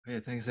Okay,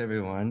 thanks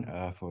everyone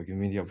for giving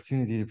me the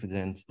opportunity to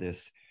present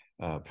this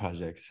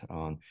project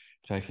on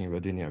tracking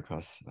Rodinia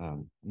across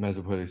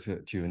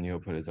Mesoproterozoic to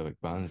Neoproterozoic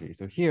boundary.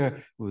 So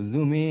here we'll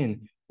zoom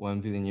in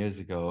 1 billion years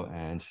ago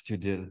and to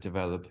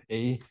develop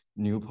a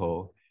new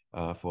pole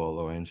for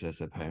Laurentia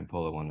as a parent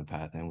polar wander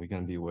path. And we're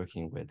going to be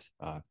working with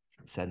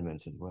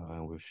sediments as well.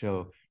 And we'll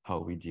show how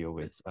we deal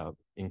with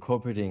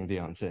incorporating the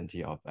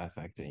uncertainty of F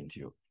factor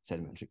into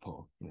sedimentary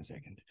pole in a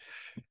second.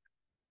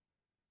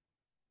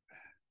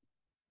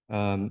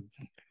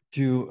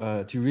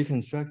 To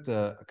reconstruct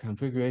the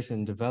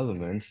configuration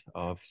development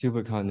of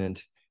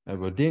supercontinent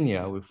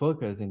Rodinia, we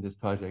focus in this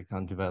project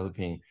on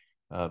developing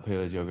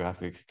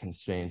paleogeographic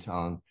constraint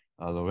on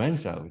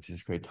Laurentia, which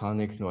is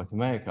cratonic North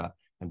America.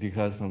 And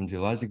because from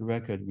geologic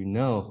record, we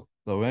know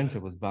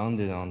Laurentia was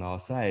bounded on all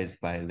sides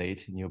by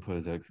late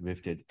Neoproterozoic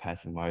rifted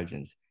passive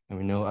margins. And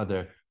we know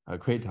other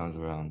cratons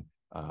around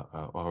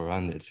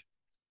it.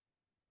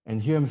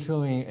 And here I'm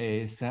showing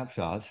a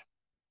snapshot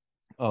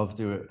of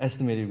the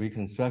estimated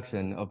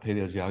reconstruction of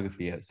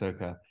paleogeography at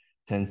circa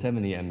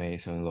 1070 MA,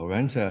 showing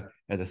Laurentia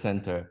at the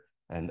center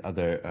and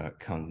other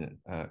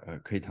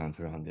cratons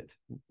around it.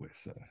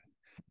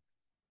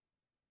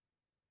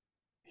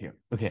 Here,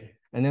 okay.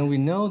 And then we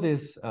know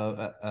this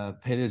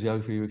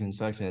paleogeography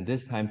reconstruction at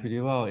this time pretty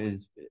well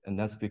and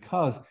that's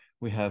because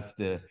we have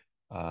the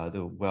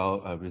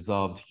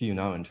well-resolved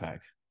Kiyun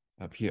track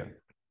up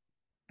here.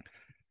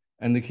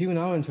 And the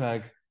Kiyun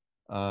track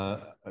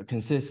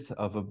consists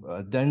of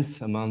a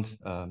dense amount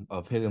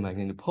of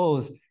paleomagnetic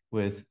poles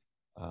with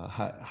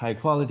high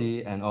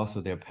quality, and also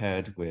they're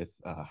paired with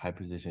high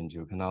precision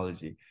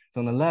geochronology. So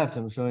on the left,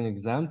 I'm showing an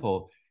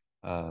example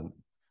thermal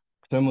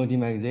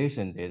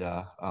demagnetization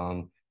data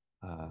on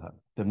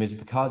the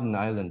Mesoproterozoic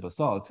island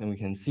basalts, and we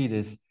can see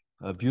this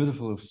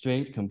beautiful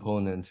straight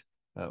component,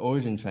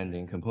 origin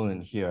trending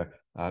component here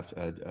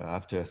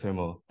after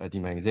thermal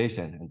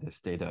demagnetization, and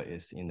this data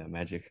is in the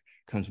MagIC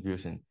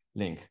contribution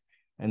link.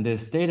 And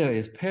this data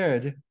is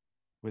paired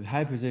with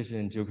high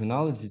precision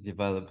geochronology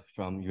developed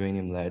from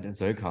uranium-lead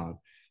zircon.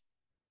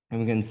 And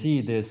we can see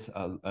this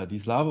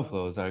these lava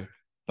flows are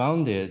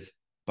bounded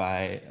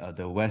by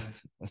the West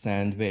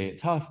Sand Bay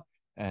Tuff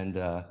and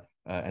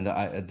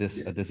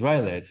this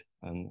rhyolite.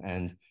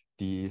 And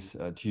these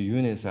two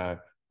units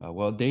are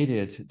well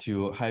dated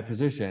to high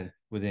precision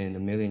within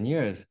 1 million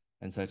years,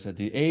 and such that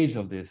the age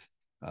of this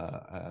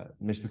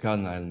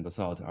Mesoproterozoic island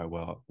basalt are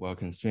well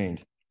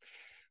constrained.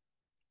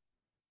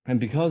 And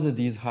because of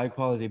these high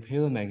quality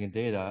paleomagnetic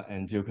data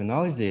and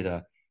geochronology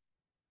data,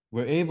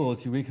 we're able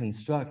to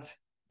reconstruct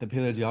the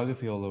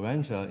paleogeography of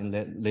Laurentia in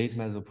late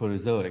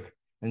Mesoproterozoic.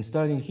 And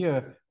starting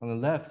here on the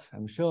left,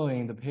 I'm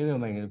showing the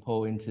paleomagnetic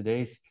pole in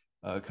today's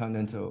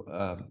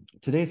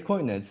today's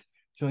coordinates,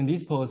 showing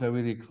these poles are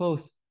really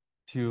close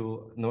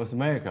to North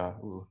America.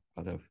 Ooh,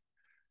 out of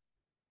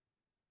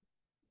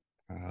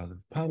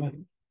power.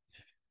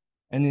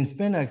 And in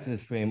spin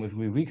axis frame, if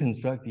we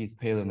reconstruct these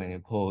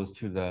paleomagnetic poles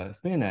to the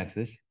spin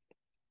axis,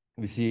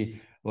 we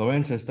see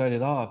Laurentia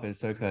started off at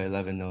circa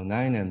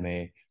 1109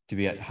 MA to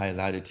be at high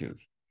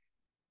latitudes.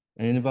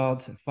 And in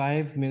about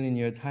 5 million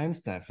year time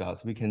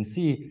snapshots, we can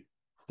see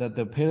that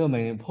the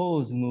paleomagnetic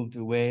poles moved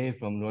away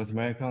from North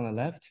America on the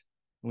left,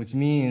 which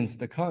means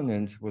the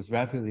continent was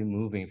rapidly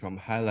moving from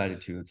high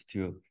latitudes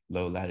to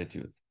low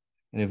latitudes,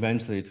 and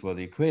eventually toward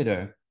the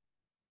equator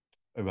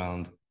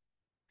around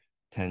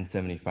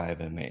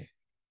 1075 MA,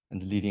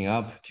 and leading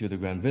up to the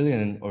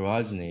Grenvillian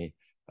orogeny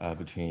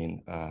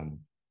between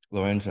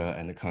Laurentia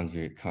and the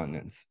conjugate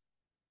continents.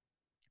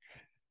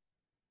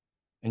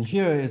 And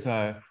here is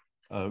our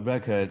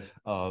record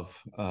of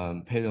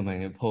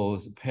paleomagnetic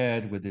poles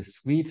paired with this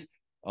suite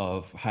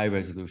of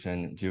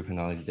high-resolution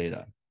geochronology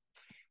data.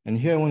 And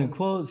here I want to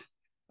quote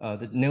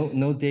the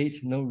no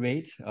date, no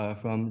rate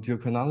from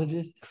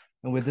geochronologists.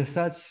 And with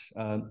such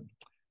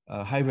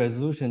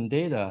high-resolution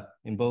data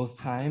in both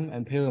time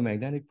and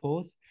paleomagnetic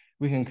poles,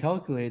 we can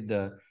calculate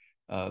the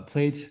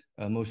plate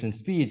motion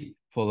speed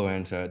for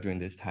Laurentia during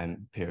this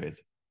time period.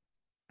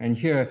 And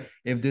here,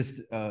 if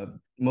this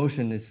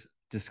motion is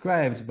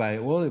described by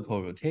Euler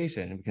pole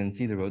rotation, we can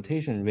see the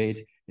rotation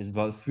rate is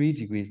about 3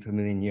 degrees per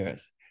million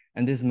years.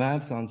 And this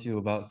maps onto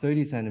about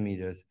 30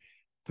 centimeters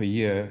per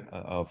year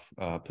of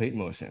plate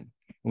motion.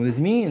 What this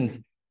means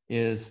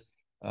is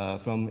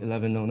from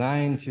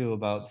 1109 to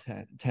about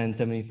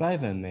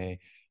 1075 MA,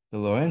 the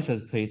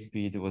Laurentia's plate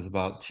speed was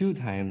about 2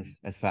 times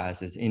as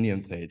fast as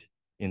Indian plate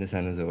in the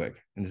Cenozoic.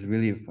 And it's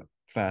really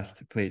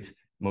fast plate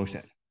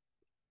motion.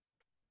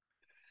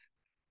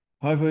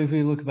 However, if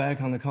we look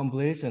back on the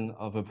compilation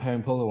of a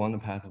parent polar wander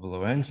path of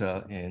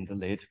Laurentia in the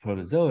late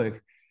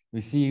Proterozoic, we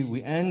see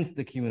we end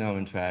the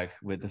Kiyun track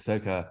with the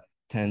circa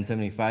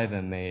 1075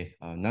 MA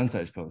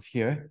non-such poles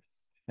here.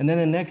 And then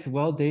the next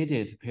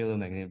well-dated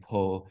paleomagnetic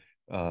pole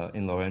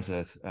in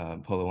Laurentia's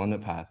polar wander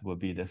path will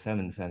be the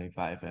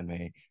 775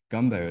 MA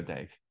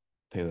Grenvillian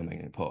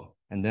paleomagnetic pole.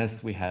 And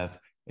thus we have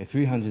a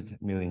 300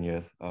 million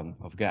years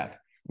of gap.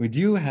 We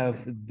do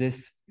have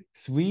this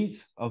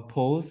suite of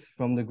poles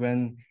from the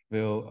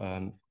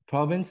Grenville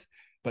Province,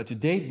 but to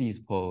date these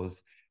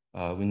poles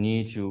we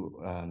need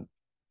to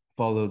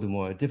follow the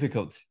more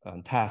difficult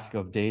task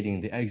of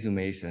dating the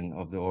exhumation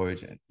of the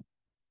origin.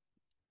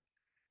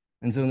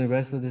 And so in the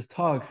rest of this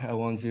talk, I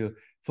want to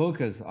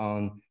focus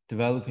on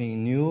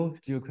developing new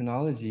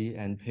geochronology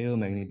and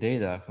paleomagnetic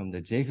data from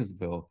the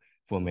Jacobsville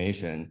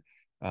Formation.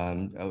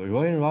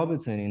 Roy and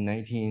Robertson in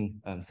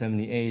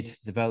 1978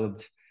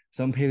 developed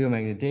some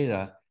paleomagnetic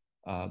data,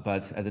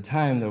 but at the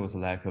time there was a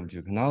lack of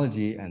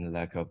geochronology and a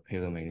lack of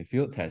paleomagnetic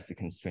field tests to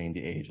constrain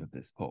the age of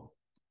this pole.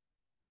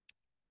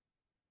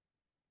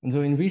 And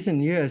so in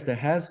recent years, there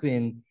has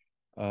been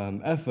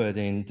effort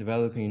in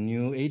developing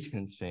new age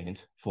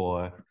constraint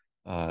for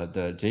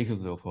the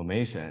Jacobsville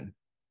Formation.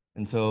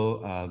 And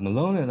so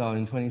Malone et al.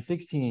 In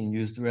 2016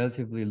 used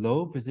relatively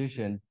low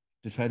precision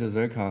detrital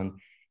zircon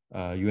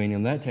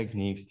uranium lead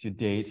techniques to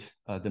date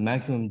the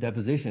maximum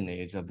deposition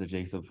age of the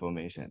Jacobsville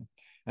Formation.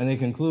 And they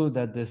conclude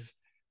that this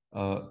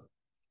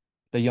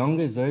the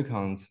youngest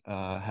zircons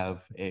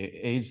have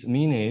a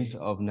mean age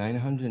of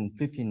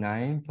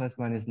 959 plus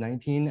minus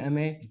 19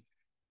 MA.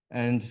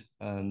 And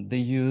they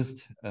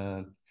used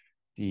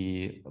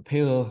the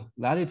paleo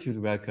latitude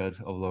record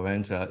of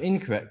Laurentia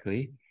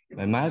incorrectly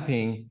by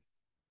mapping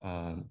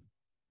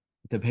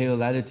the paleo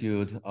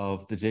latitude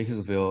of the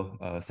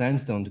Jacobsville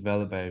sandstone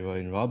developed by Roy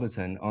and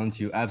Robertson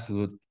onto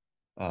absolute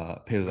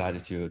paleo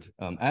latitude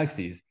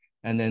axes,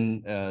 and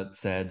then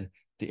said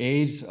the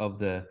age of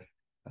the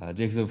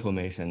Jacobsville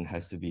Formation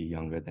has to be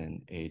younger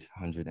than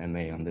 800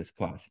 MA on this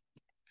plot.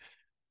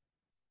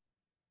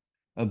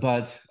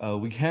 But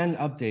we can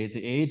update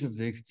the age of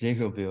the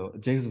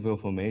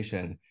Jacobsville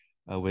Formation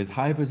with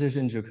high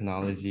precision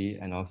geochronology,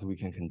 and also we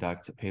can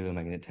conduct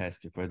paleomagnetic tests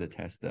to further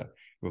test the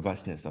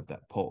robustness of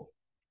that pole.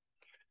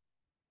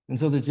 And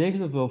so the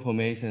Jacobsville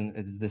Formation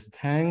is this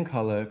tan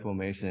color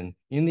formation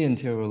in the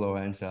interior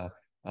Laurentia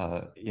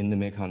in the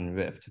Mid-Continent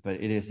Rift, but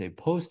it is a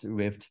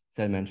post-rift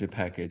sedimentary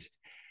package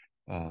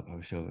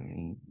I'll show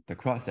in the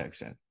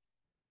cross-section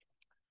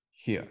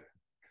here.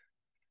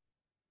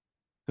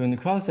 So in the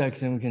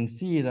cross-section, we can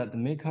see that the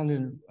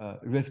Mid-Continent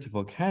Rift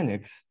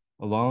volcanics,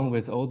 along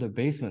with older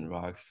basement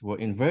rocks, were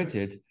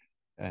inverted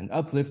and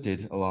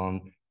uplifted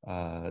along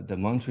the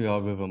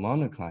Montreal River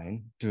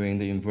monocline during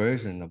the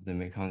inversion of the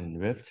Mid-Continent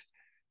Rift.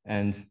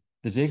 And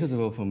the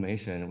Jacobsville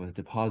Formation was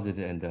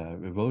deposited in the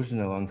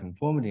erosional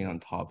unconformity on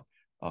top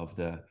of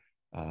the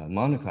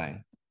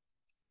monocline.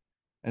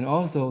 And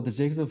also, the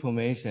Jacobsville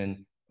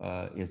Formation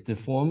is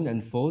deformed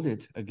and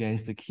folded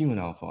against the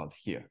Keweenaw Fault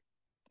here.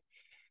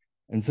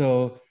 And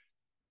so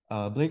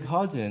Blake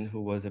Hodgen,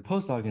 who was a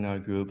postdoc in our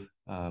group,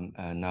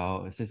 and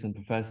now assistant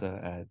professor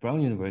at Brown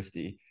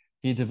University,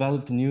 he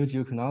developed new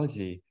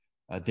geochronology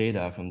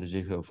data from the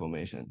Jacobsville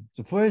Formation.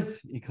 So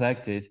first, he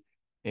collected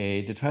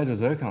a detrital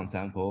zircon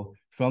sample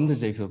from the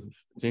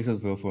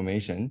Jacobsville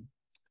Formation,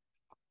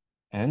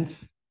 and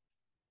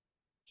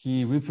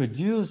he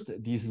reproduced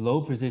these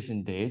low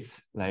precision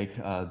dates like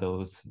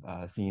those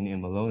seen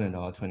in Malone et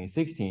al.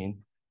 2016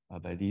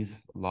 by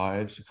these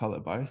large color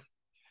bars.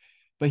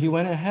 But he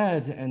went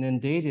ahead and then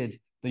dated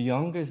the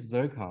youngest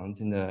zircons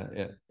in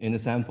the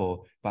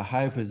sample by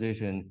high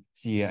precision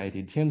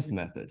CAID-TIMS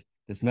method.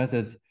 This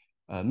method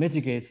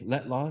mitigates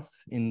lead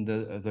loss in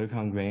the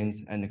zircon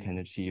grains and can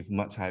achieve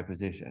much higher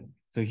precision.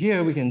 So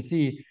here we can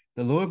see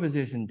the lower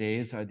precision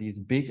dates are these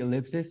big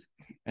ellipses,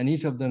 and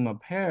each of them are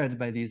paired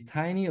by these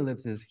tiny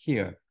ellipses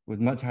here with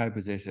much higher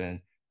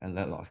precision and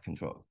lead loss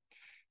control.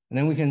 And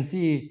then we can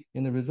see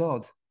in the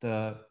result,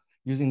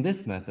 using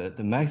this method,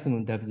 the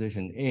maximum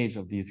deposition age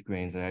of these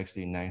grains are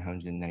actually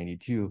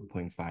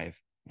 992.5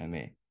 MA.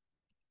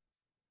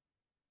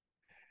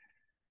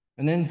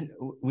 And then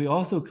we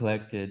also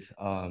collected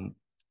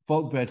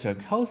fault breccia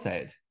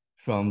calcite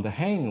from the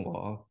hanging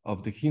wall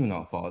of the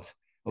Keweenaw Fault,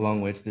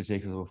 along which the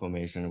Jacobsville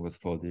Formation was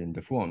folded and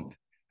deformed.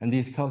 And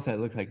these calcite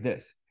look like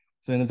this.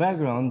 So in the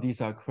background, these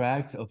are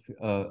cracked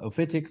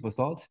ophitic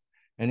basalt,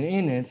 and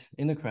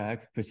in the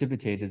crack,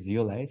 precipitated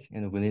zeolite,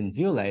 and within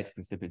zeolite,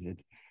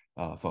 precipitated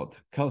fault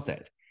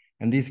calcite.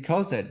 And these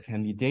calcite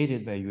can be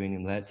dated by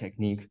uranium lead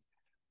technique.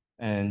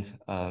 And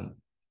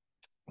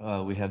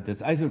we have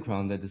this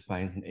isochron that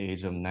defines an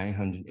age of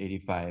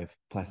 985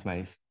 plus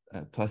minus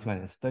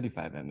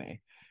 35 MA.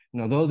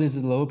 And although this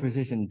is a low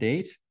precision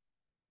date,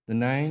 the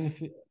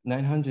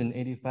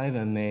 985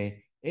 MA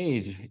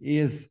age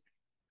is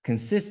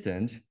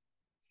consistent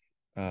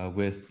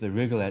with the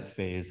regolith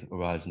phase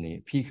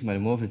orogeny, peak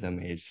metamorphism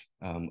age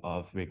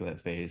of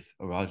regolith phase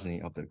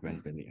orogeny of the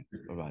Grenvillian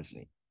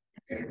orogeny.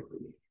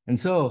 And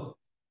so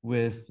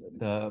with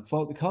the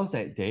fault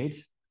calcite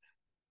date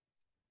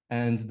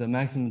and the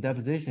maximum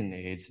deposition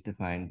age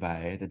defined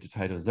by the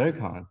detrital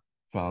zircon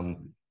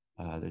from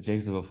the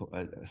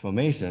Jacobsville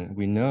Formation,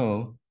 we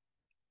know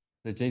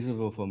the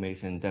Jacobsville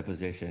Formation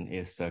deposition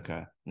is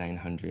circa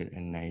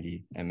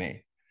 990 MA.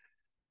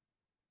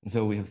 And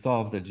so we have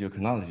solved the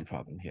geochronology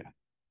problem here.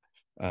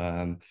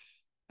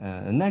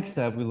 Next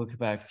step, we look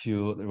back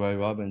to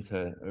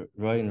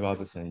Roy and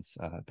Robertson's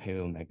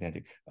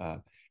paleomagnetic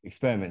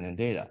experiment and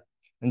data.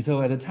 And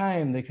so at the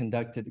time, they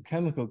conducted a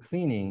chemical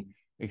cleaning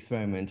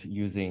experiment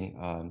using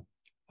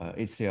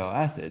HCl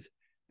acid,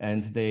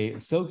 and they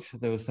soaked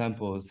those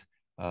samples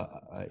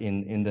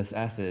in this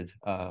acid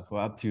for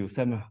up to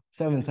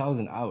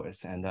 7,000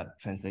 hours, and that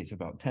translates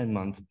about 10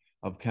 months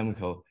of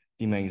chemical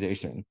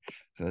demagnetization.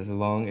 So it's a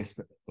long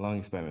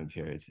experiment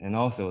period, and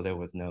also there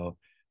was no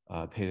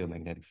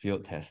paleomagnetic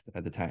field test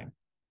at the time.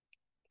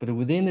 But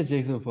within the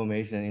Jacobsville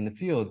Formation in the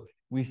field,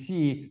 we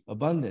see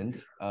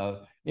abundant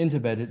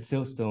interbedded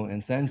siltstone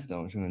and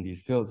sandstone shown in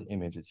these field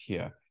images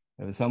here.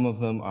 And some of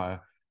them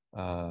are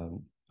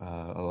along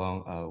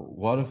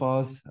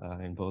waterfalls,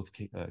 in both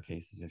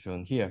cases are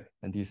shown here.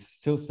 And these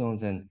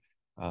siltstones and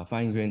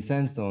fine-grained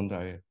sandstones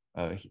are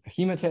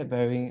hematite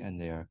bearing, and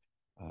they are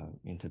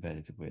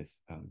interbedded with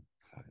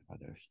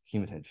other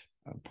hematite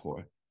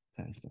poor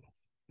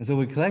sandstones. And so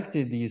we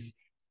collected these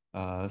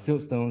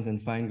siltstones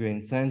and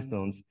fine-grained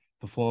sandstones,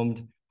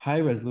 performed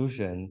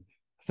high-resolution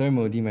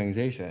thermal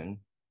demagnetization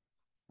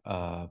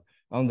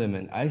on them,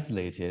 and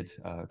isolated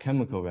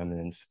chemical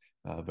remanence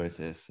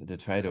versus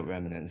detrital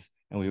remanence.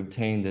 And we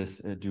obtained this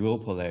dual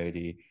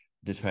polarity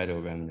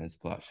detrital remanence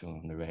plot shown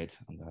on the right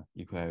on the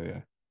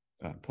equator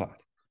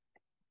plot.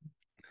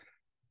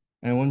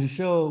 And I want to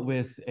show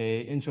with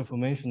a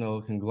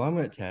intraformational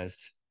conglomerate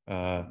test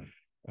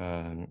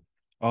on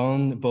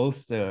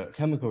both the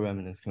chemical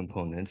remanence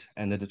component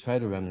and the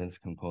detrital remanence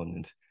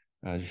component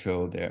to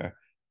show their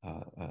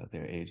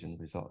age and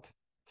result.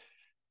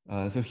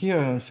 So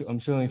here I'm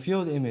showing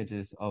field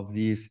images of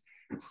these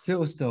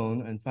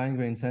siltstone and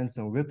fine-grained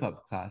sandstone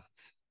rip-up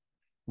clasts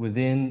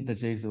within the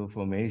Jacobsville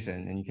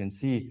Formation, and you can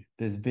see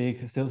this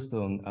big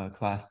siltstone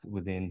clast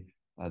within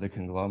the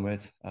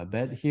conglomerate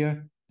bed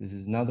here. This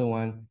is another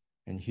one,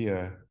 and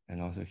here,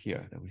 and also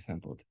here that we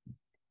sampled.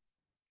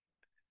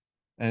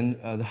 And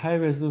the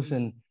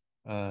high-resolution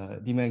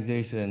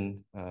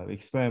demagnetization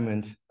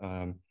experiment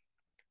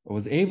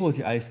was able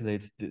to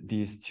isolate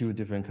these two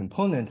different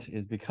components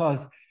is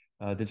because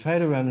the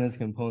detrital remanence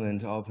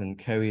component often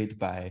carried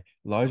by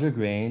larger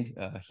grained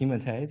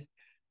hematite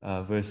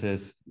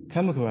versus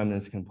chemical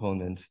remanence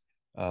component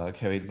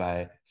carried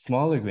by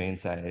smaller grain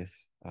size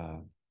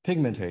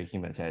pigmentary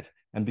hematite.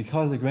 And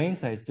because the grain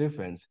size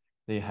difference,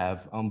 they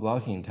have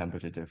unblocking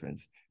temperature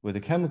difference, where the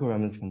chemical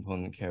remanence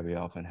component carry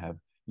often have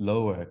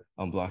lower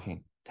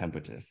unblocking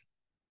temperatures.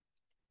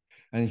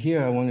 And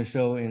here I want to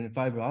show in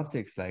fiber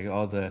optics, like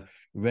all the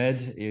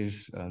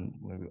reddish,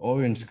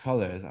 orange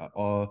colors are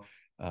all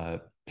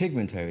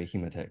pigmentary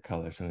hematite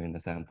colors shown in the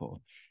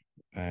sample.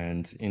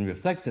 And in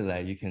reflected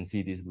light, you can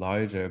see these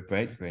larger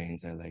bright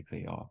grains are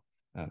likely all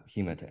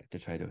hematite,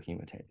 detrital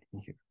hematite in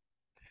here.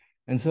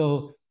 And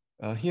so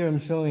here I'm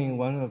showing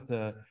one of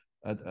the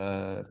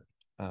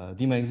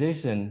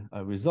demagnetization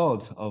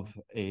result of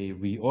a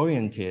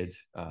reoriented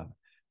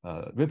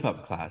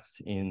rip-up class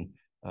in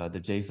the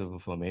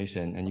Jacobsville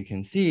Formation. And you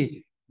can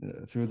see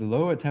through the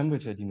lower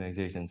temperature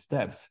demagnetization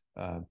steps,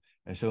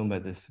 as shown by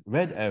this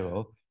red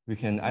arrow, we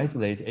can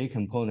isolate a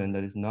component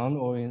that is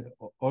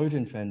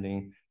non-origin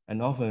trending,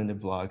 and often it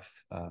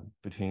blocks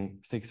between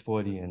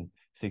 640 and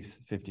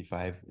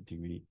 655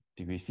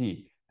 degree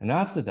C. And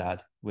after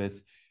that,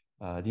 with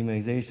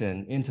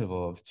demagnetization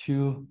interval of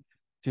 2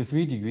 to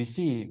 3 degrees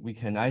C, we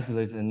can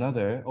isolate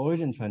another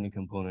origin trending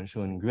component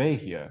shown in gray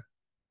here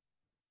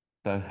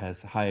that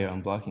has higher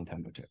unblocking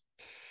temperature.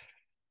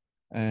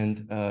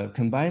 And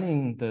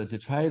combining the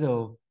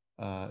detrital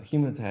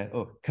hematite,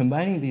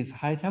 combining these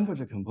high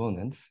temperature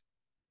components,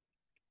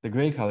 the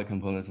gray color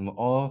components from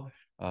all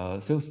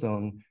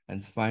siltstone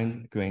and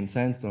fine-grained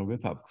sandstone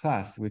rip-up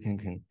class, we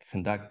can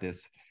conduct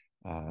this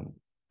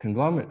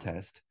conglomerate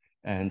test.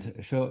 And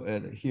show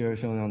here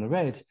shown on the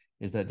right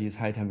is that these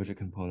high temperature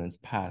components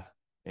pass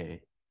a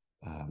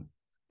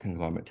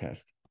conglomerate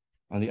test.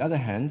 On the other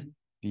hand,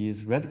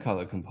 these red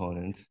color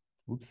components,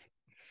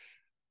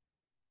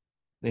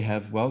 they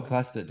have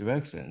well-clustered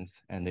directions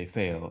and they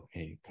fail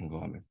a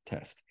conglomerate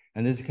test.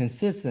 And this is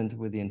consistent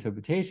with the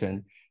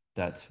interpretation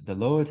that the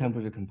lower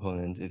temperature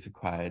component is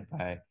required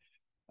by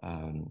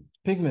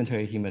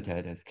pigmentary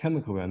hematite as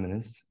chemical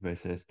remanence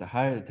versus the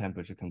higher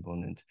temperature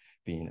component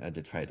being a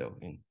detrital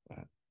in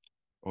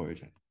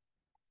origin.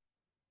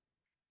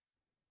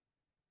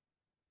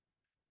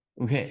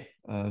 Okay,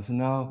 so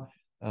now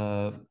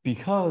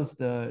because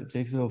the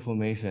Jacobsville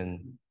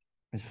Formation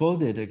is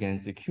folded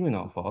against the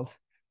Keweenaw fault,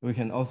 we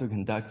can also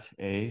conduct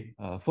a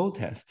fold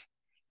test.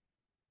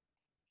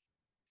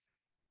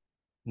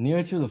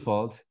 Near to the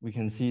fault, we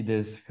can see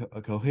this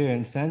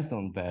coherent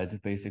sandstone bed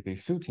basically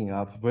shooting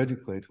up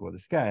vertically toward the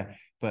sky.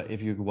 But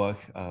if you walk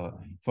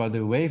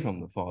farther away from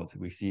the fault,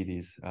 we see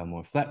these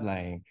more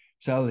flat-lying,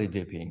 shallowly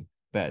dipping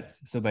beds.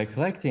 So by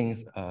collecting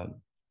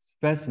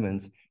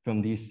specimens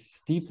from these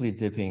steeply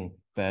dipping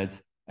beds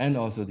and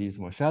also these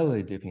more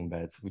shallowly dipping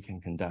beds, we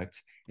can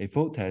conduct a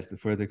fold test to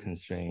further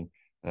constrain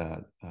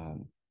the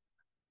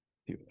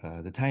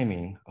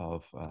timing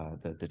of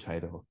the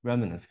detrital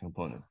remanence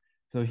component.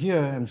 So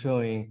here I'm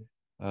showing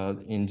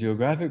in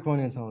geographic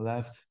coordinates on the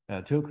left,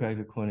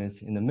 tilt-corrected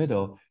coordinates in the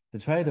middle,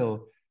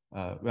 detrital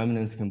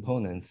remanence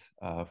components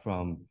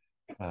from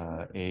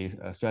a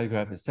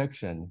stratigraphic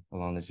section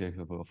along the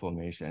Jacobsville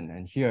Formation,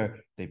 and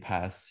here they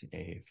pass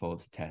a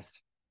fold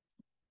test.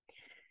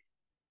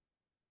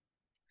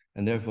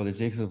 And therefore, the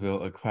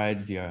Jacobsville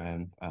acquired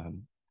DRM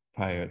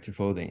prior to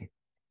folding.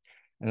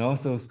 And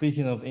also,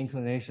 speaking of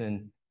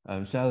inclination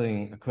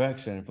shallowing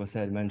correction for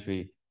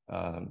sedimentary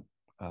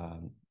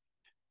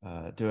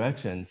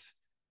directions,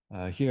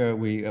 here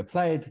we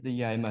applied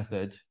the EI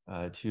method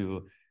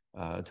to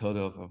a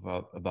total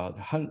of about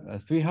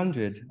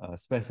 300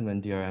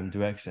 specimen DRM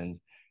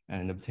directions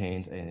and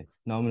obtained a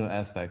nominal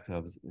effect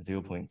of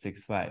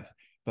 0.65.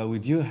 But we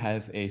do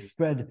have a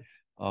spread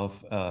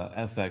of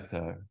effect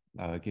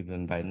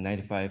given by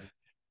 95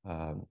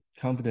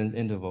 confidence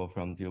interval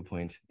from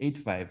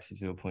 0.85 to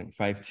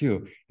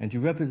 0.52. And to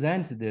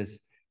represent this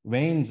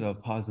range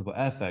of possible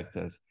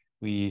effectors,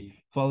 we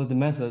followed the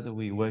method that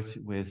we worked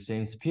with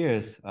James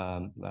Pierce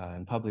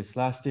and published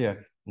last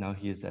year. Now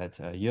he's at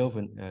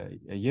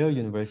Yale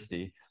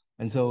University.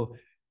 And so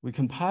we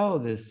compile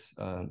this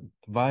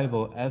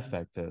viable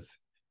effectors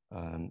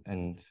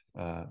and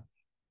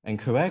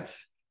correct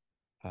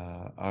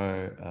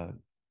our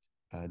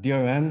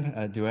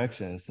DRM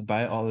directions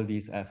by all of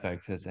these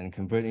effectors and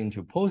convert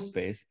into pole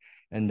space.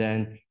 And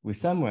then we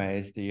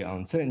summarize the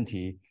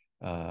uncertainty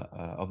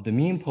of the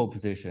mean pole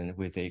position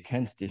with a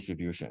Kent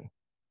distribution.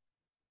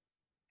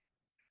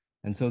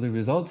 And so the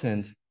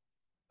resultant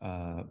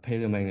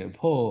paleomagnetic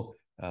pole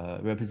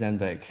represented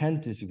by a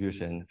Kent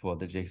distribution for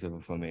the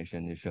Jacobsville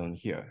Formation is shown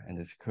here. And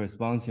this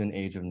corresponds to an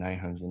age of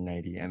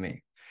 990 MA.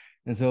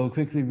 And so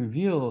quickly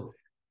reveal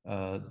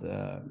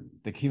the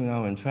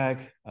Keweenaw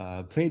track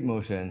plate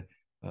motion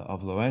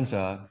of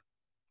Laurentia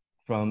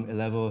from a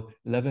level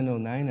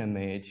 1109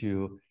 MA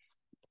to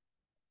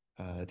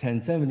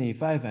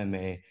 1075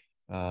 MA.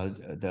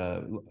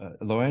 The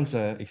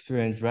Laurentia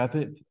experienced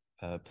rapid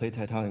plate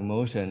tectonic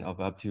motion of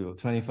up to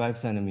 25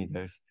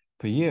 centimeters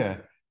per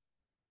year.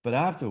 But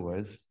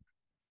afterwards,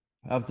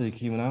 after the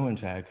Keweenaw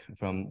track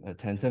from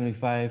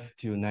 1075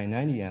 to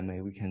 990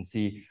 MA, we can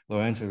see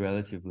Laurentia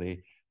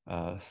relatively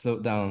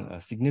slowed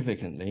down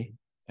significantly,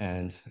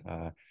 and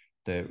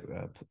the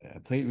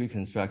plate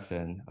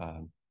reconstruction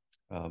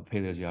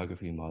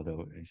paleogeography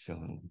model is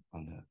shown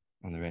on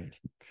the right.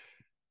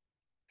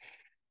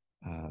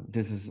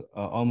 This is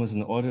almost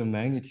an order of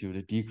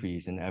magnitude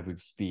decrease in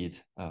average speed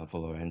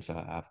for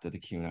Laurentia after the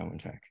Keweenaw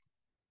track.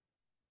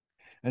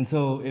 And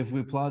so if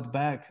we plot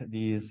back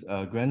these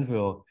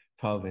Grenville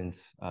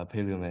Province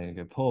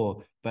paleomagnetic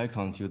pole back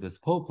onto this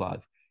pole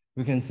plot,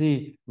 we can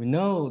see, we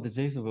know the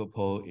Jacobsville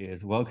pole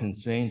is well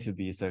constrained to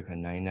be circa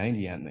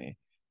 990 MA,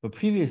 but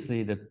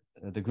previously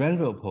the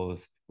Grenville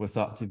poles were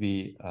thought to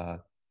be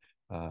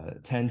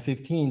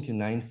 1015 to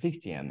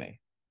 960 MA.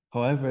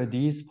 However,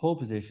 these pole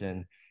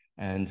position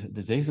and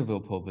the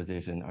Jacobsville pole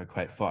position are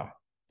quite far.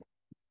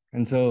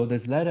 And so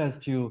this led us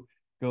to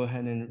go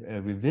ahead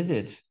and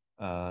revisit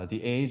the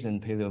age and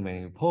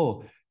paleomagnetic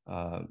pole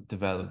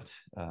developed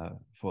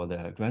for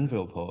the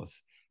Grenville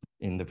poles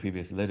in the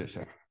previous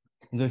literature.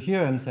 And so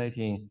here I'm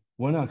citing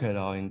Warnock et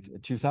al. In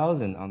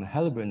 2000 on the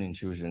Halliburton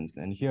intrusions,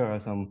 and here are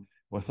some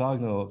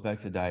orthogonal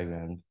vector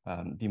diagram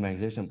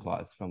demagnetization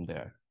plots from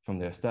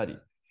their study.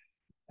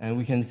 And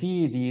we can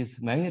see these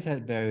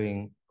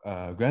magnetite-bearing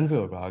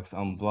Grenville rocks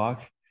on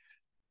block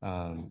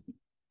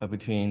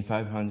between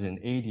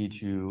 580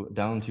 to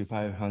down to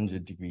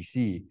 500 degrees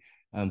C.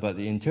 But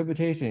the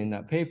interpretation in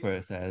that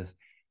paper says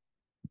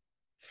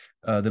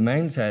the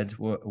magnetite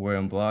were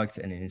unblocked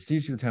at an in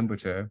situ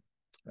temperature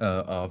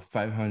of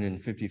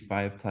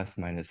 555 plus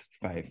minus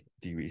 5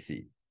 degrees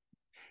C.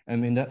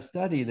 And in that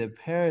study, they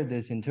paired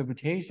this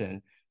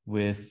interpretation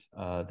with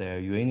their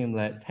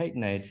uranium-lead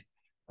titanite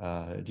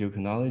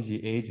geochronology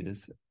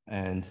ages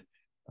and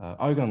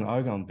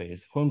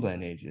argon-based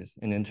hornblende ages,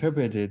 and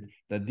interpreted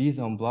that these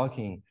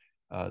unblocking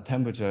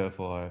temperature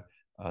for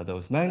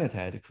those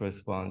magnetite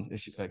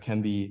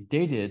can be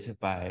dated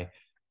by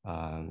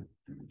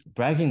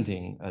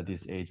bracketing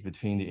this age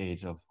between the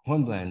age of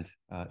hornblende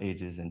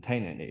ages and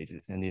titanite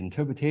ages. And the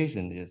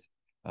interpretation is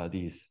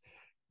these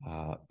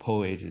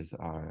pole ages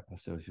are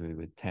associated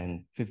with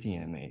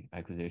 1015 MA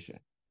acquisition.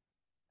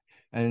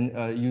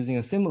 And using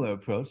a similar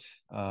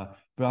approach,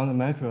 Brown and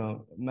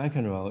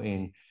McEnroe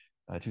in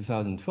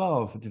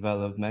 2012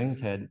 developed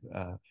magnetite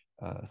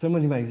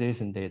thermal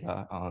demagnetization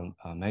data on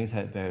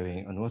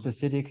magnetite-bearing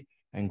anorthositic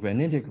and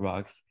granitic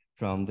rocks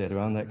from the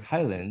Adirondack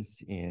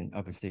Highlands in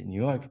upstate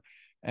New York.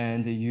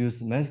 And they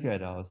used Mesoproterozoic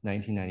et al.'s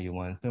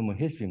 1991 thermal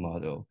history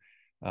model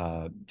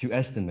to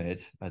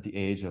estimate the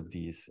age of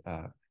these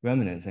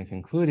remnants, and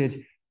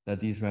concluded that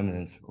these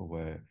remnants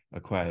were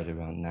acquired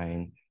around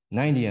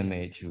 990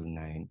 MA to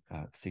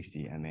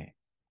 960 MA.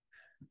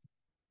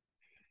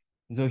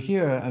 So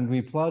here I'm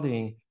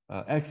replotting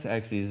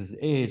x-axis is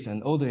age,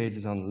 and older age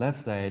is on the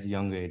left side,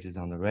 younger age is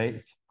on the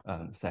right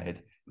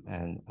side,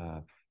 and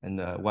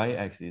the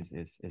y-axis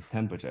is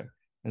temperature.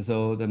 And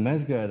so the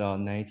Mesoproterozoic et al.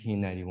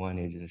 1991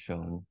 age is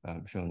shown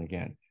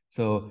again.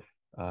 So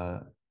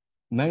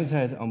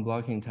magnetite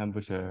unblocking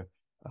temperature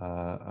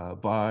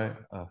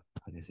bar, how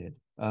do you say it?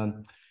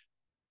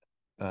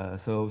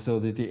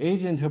 the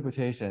age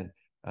interpretation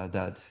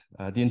the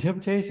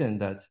interpretation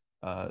that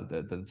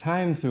the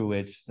time through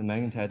which the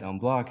magnetite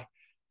unblock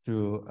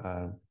through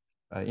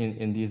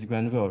in these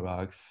Grenville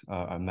rocks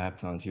are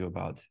mapped onto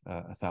about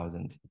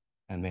 1,000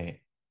 MA.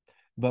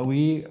 But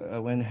we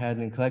went ahead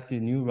and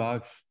collected new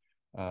rocks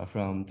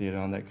from the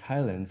Adirondack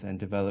Highlands and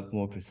developed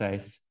more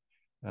precise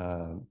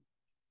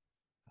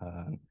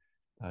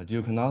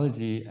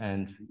geochronology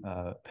and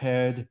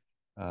paired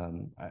a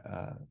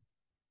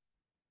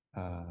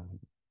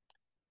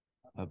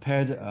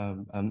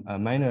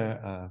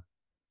minor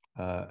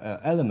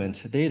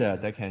element data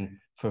that can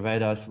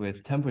provide us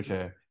with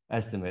temperature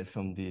estimates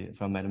from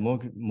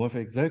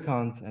metamorphic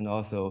zircons and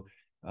also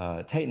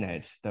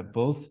titanite that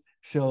both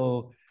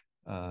show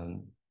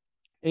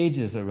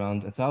ages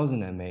around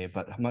 1,000 MA,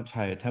 but much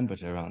higher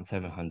temperature around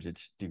 700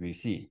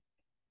 degrees C.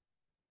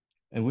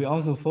 And we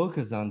also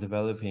focused on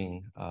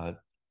developing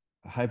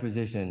high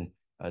precision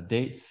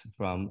dates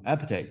from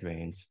apatite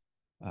grains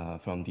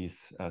from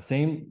these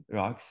same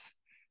rocks.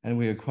 And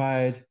we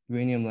acquired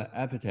uranium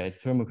apatite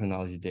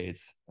thermochronology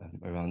dates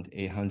around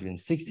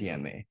 860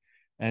 MA.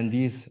 And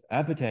these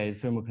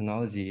apatite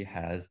thermochronology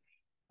has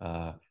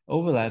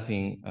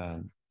overlapping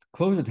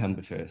closure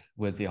temperatures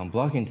with the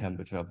unblocking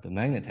temperature of the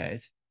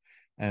magnetite.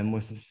 And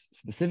more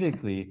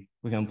specifically,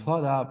 we can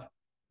plot up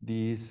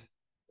these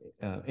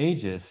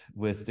ages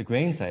with the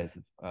grain size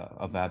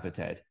of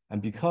apatite.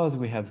 And because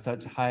we have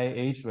such high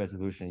age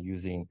resolution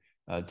using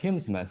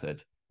Tim's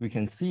method, we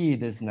can see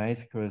this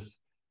nice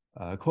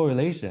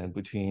correlation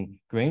between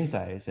grain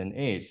size and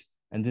age.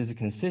 And this is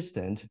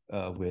consistent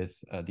with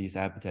these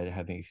apatite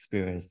having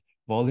experienced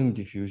volume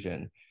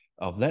diffusion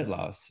of lead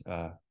loss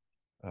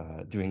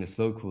during the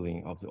slow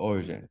cooling of the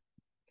origin.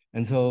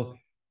 And so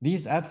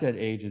these apatite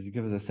ages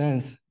give us a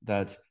sense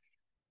that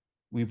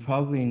we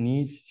probably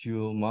need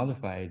to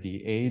modify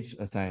the age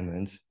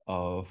assignment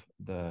of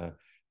the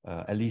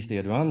at least the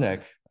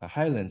Adirondack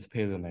Highlands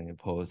paleomagnetic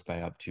poles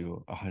by up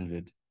to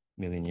 100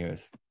 million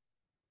years.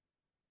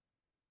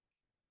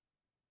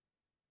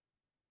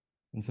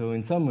 And so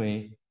in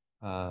summary,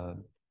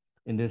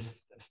 in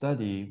this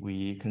study,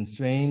 we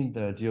constrained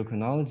the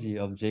geochronology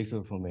of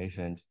Jacobsville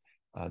Formation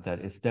that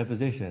its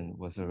deposition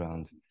was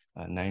around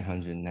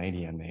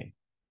 990 MA.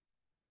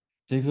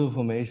 Jacobsville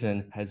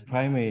Formation has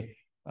primary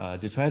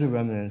detrital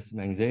remanence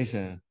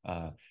magnetization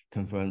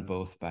confirmed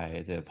both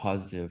by the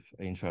positive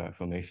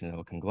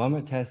intraformational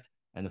conglomerate test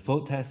and the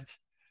fault test.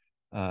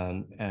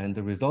 And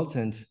the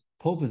resultant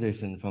pole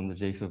position from the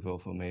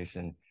Jacobsville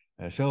Formation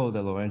show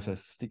that Laurentia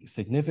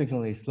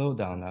significantly slowed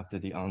down after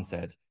the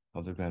onset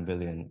of the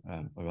Grenvillian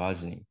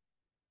orogeny.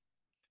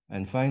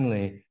 And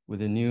finally, with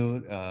the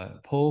new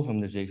pole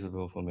from the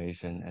Jacobsville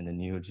Formation and the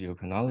new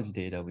geochronology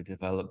data we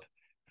developed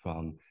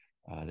from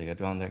the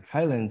Adirondack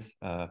Highlands,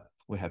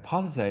 we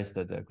hypothesized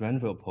that the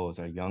Grenville poles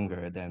are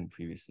younger than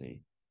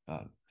previously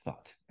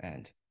thought.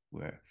 And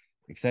we're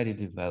excited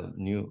to develop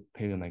new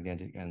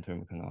paleomagnetic and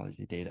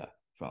thermochronology data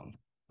from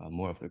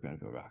more of the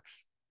Grenville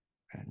rocks.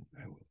 And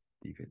I will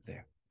leave it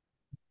there.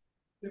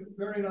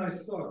 Very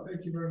nice talk.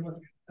 Thank you very much.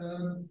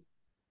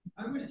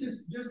 I was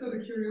just out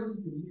of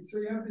curiosity. So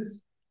you have this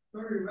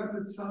very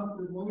rapid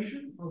southward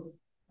motion of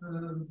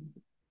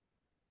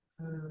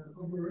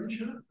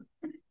Laurentia,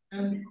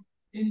 and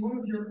in one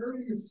of your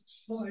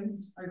earliest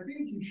slides, I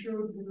think you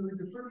showed in the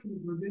reconstruction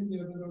of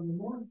Rodinia that on the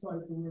north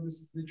side there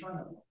was the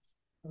China block.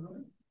 All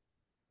right?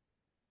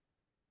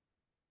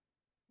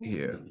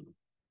 Here.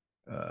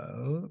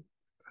 There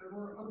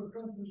were other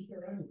continents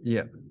there anyway.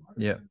 Yeah.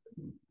 Yeah.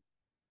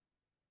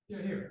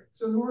 Yeah, here.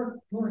 So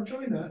North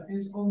China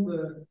is on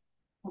the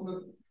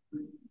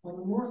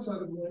north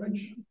side of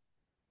Laurentia.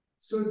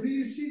 So do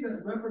you see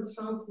that rapid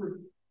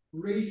southward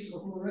race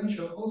of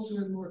Laurentia also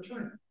in North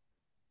China?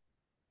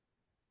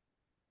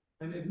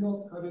 And if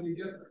not, how did you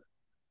get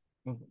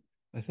there?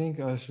 I think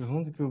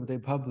Shihong's group, they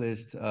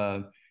published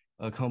a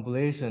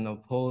compilation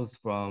of poles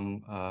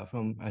from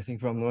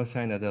North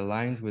China that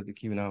aligns with the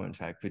Keweenaw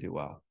track pretty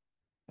well.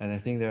 And I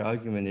think their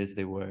argument is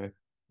they were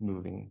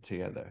moving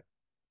together,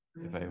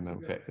 if I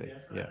remember correctly.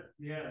 Yeah,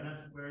 and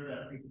that's where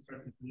that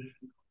reconstructed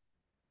position.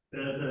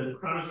 The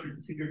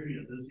chronostratigraphy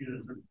of those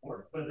units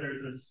report, but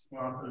there's a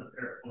swath of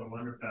parapolar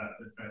wonderpath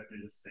that's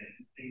actually the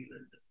same thing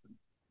that just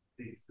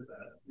leads to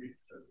that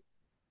reconstruction.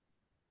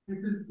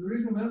 Because the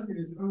reason I'm asking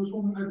is, I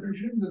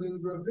presume that in the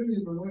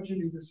Grenvillian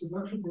orogeny, the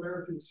subduction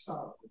polarity is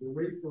south,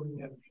 away from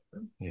the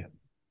ocean. Yeah.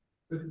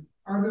 But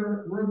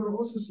were there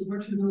also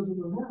subduction nodes in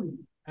the northern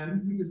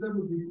end? Because that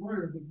would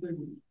require that they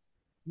would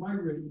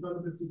migrate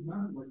relative to the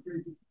mountain like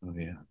crazy. Oh,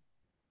 yeah.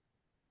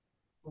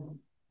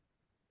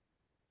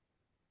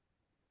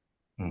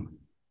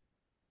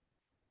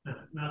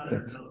 Not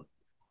that no.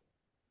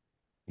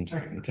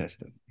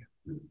 Interesting.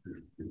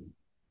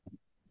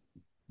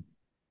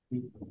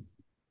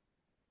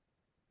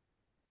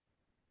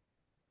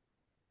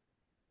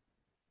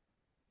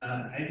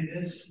 I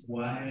missed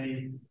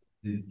why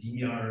the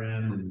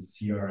DRM and the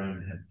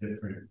CRM have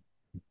different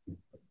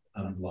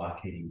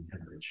unblocking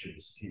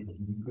temperatures. Can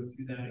you go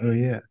through that? Oh,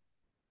 yeah.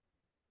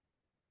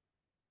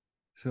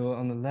 So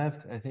on the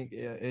left, I think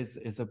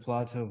it's a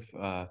plot of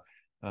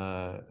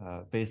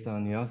based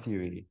on Yale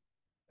theory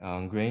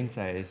on grain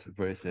size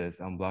versus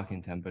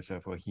unblocking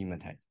temperature for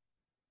hematite,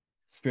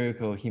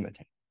 spherical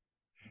hematite.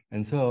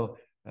 And so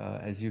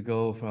as you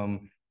go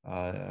from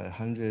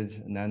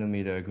 100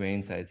 nanometer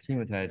grain size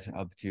hematite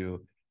up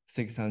to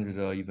 600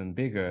 or even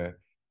bigger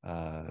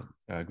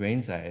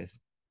grain size,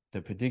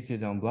 the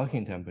predicted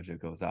unblocking temperature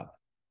goes up.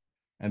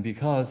 And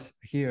because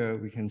here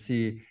we can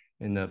see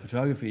in the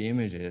petrography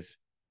images,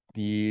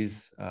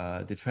 these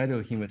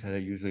detrital hematite are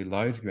usually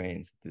large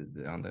grains.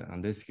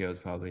 On this scale, it's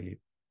probably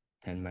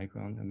 10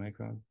 micron, a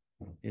micron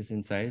is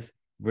in size,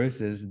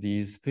 versus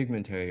these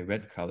pigmentary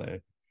red color,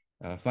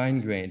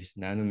 fine-grained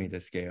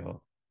nanometer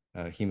scale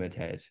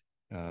hematite.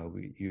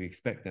 You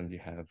expect them to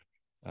have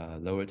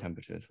lower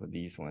temperatures for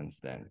these ones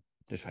than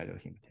detrital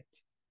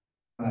hematites.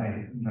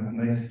 Hi,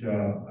 nice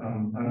job.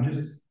 I'm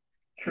just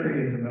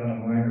curious about a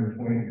minor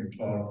point in your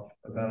talk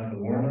about the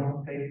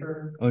Warnock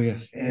paper. Oh,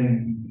 yes.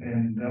 And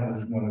that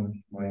was one of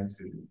my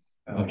students.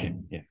 Okay,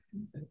 yeah.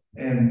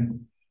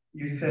 And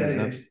you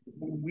said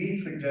we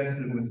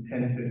suggested it was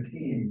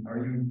 1015.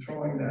 Are you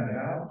throwing that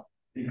out?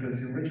 Because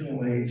the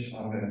original age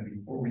on it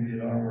before we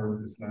did our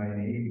work was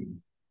 980.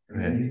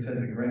 And then you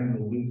said the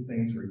Grenville loop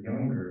things were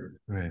younger.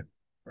 Right.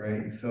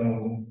 Right.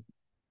 So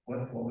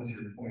what was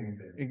your point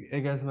there? I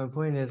guess my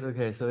point is,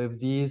 okay, so if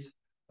these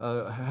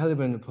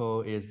Hellebent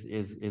pole is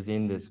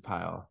in this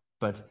pile,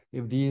 but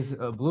if these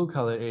blue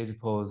color age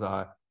poles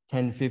are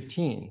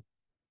 1015,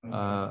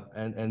 okay.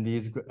 And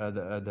these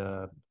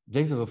the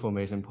Jacobsville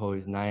Formation pole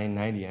is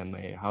 990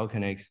 MA, how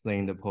can I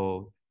explain the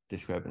pole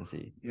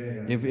discrepancy?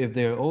 Yeah. If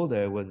they're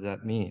older, what does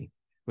that mean?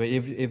 But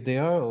if they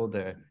are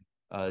older,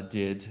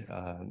 did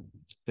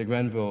the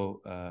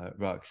Grenville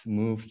rocks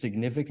move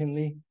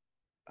significantly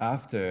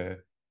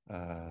after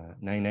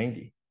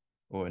 990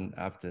 or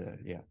after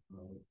the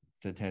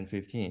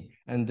 1015,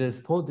 and this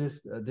pole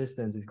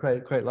distance is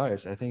quite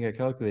large. I think I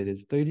calculated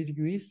it's 30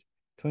 degrees,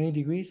 20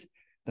 degrees.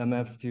 That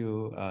maps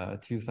to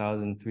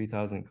 2,000,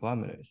 3,000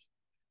 kilometers,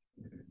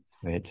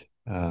 right?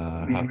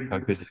 How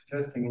could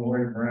suggesting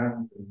Lloyd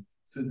Brown and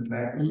Susan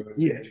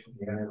McNamara from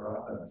the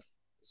Adirondacks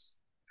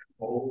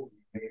old,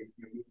 maybe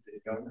you moved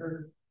it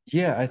younger?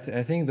 Yeah,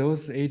 I think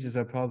those ages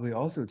are probably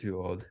also too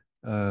old.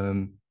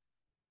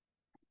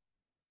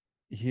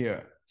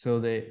 Here, so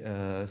they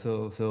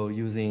so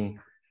using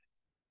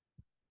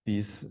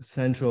these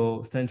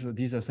central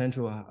these are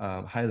central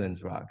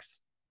highlands rocks,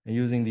 and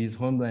using these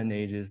hornblende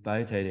ages,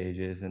 biotite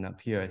ages, and up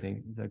here I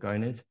think is a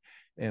garnet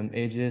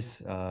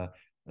ages.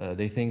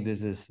 They think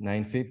this is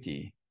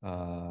 950.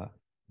 I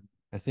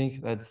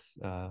think that's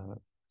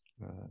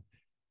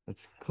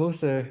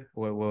closer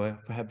or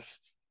perhaps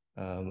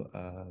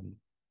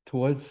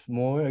towards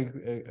more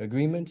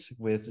agreement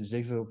with the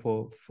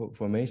Jacobsville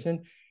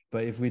Formation.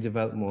 But if we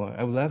develop more,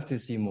 I would love to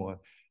see more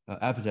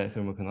apatite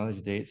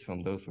thermochronology dates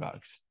from those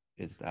rocks.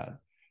 Is that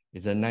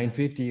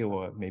 950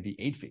 or maybe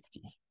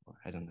 850? Or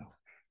I don't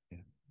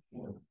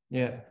know.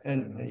 Yeah,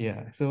 and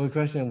yeah. So a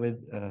question with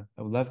I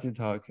would love to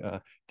talk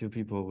to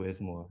people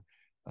with more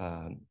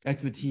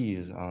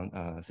expertise on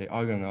say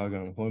argon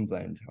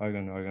hornblende,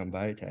 argon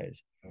biotite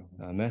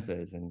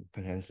methods, and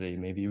potentially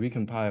maybe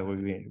recompile or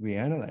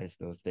reanalyze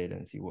those data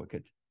and see what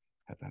could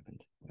have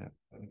happened. Yeah.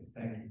 Okay,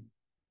 thank you.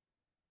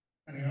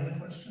 Any other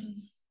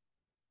questions?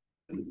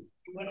 You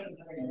went from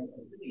having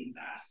a really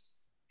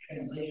fast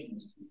translation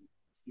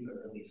to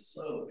a really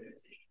slow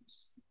translation.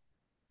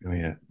 Oh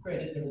yeah.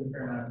 Granted, there was a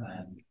fair amount of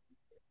time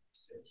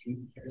to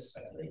care to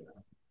speculate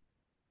on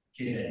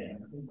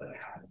what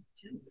happened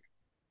to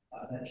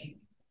that change.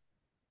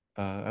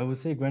 I would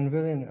say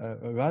Grenvillian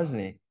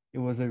orogeny. It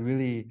was a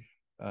really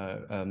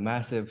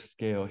massive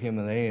scale,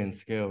 Himalayan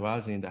scale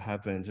orogeny that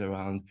happened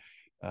around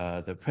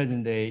the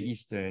present day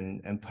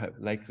eastern and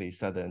likely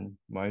southern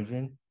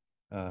margin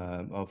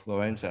of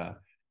Laurentia.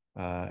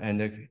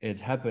 And it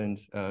happened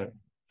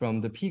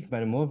from the peak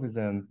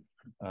metamorphism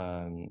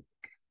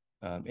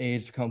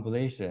age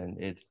compilation.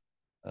 It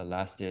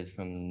lasted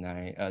from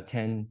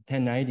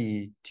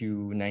 1090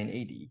 to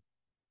 980.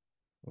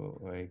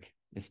 Like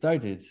it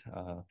started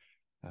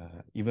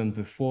even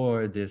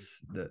before the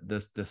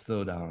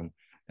slowdown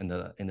in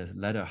the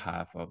latter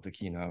half of the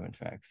Keenan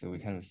track. So we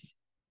kind of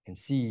can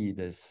see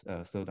this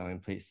slowdown in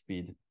plate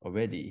speed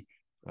already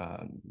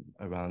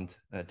around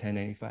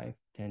 1095,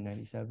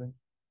 1097.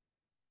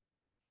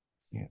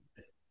 Yeah.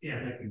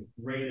 Yeah, like the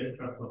greatest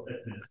structural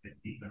fitness can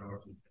keep an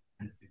origin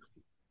at 1060.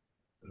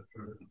 So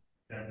sort of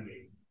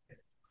deviating.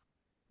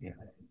 Yeah.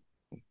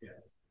 Yeah.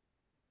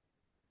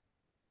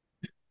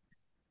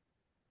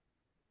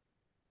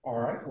 All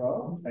right,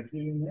 well, thank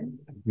you.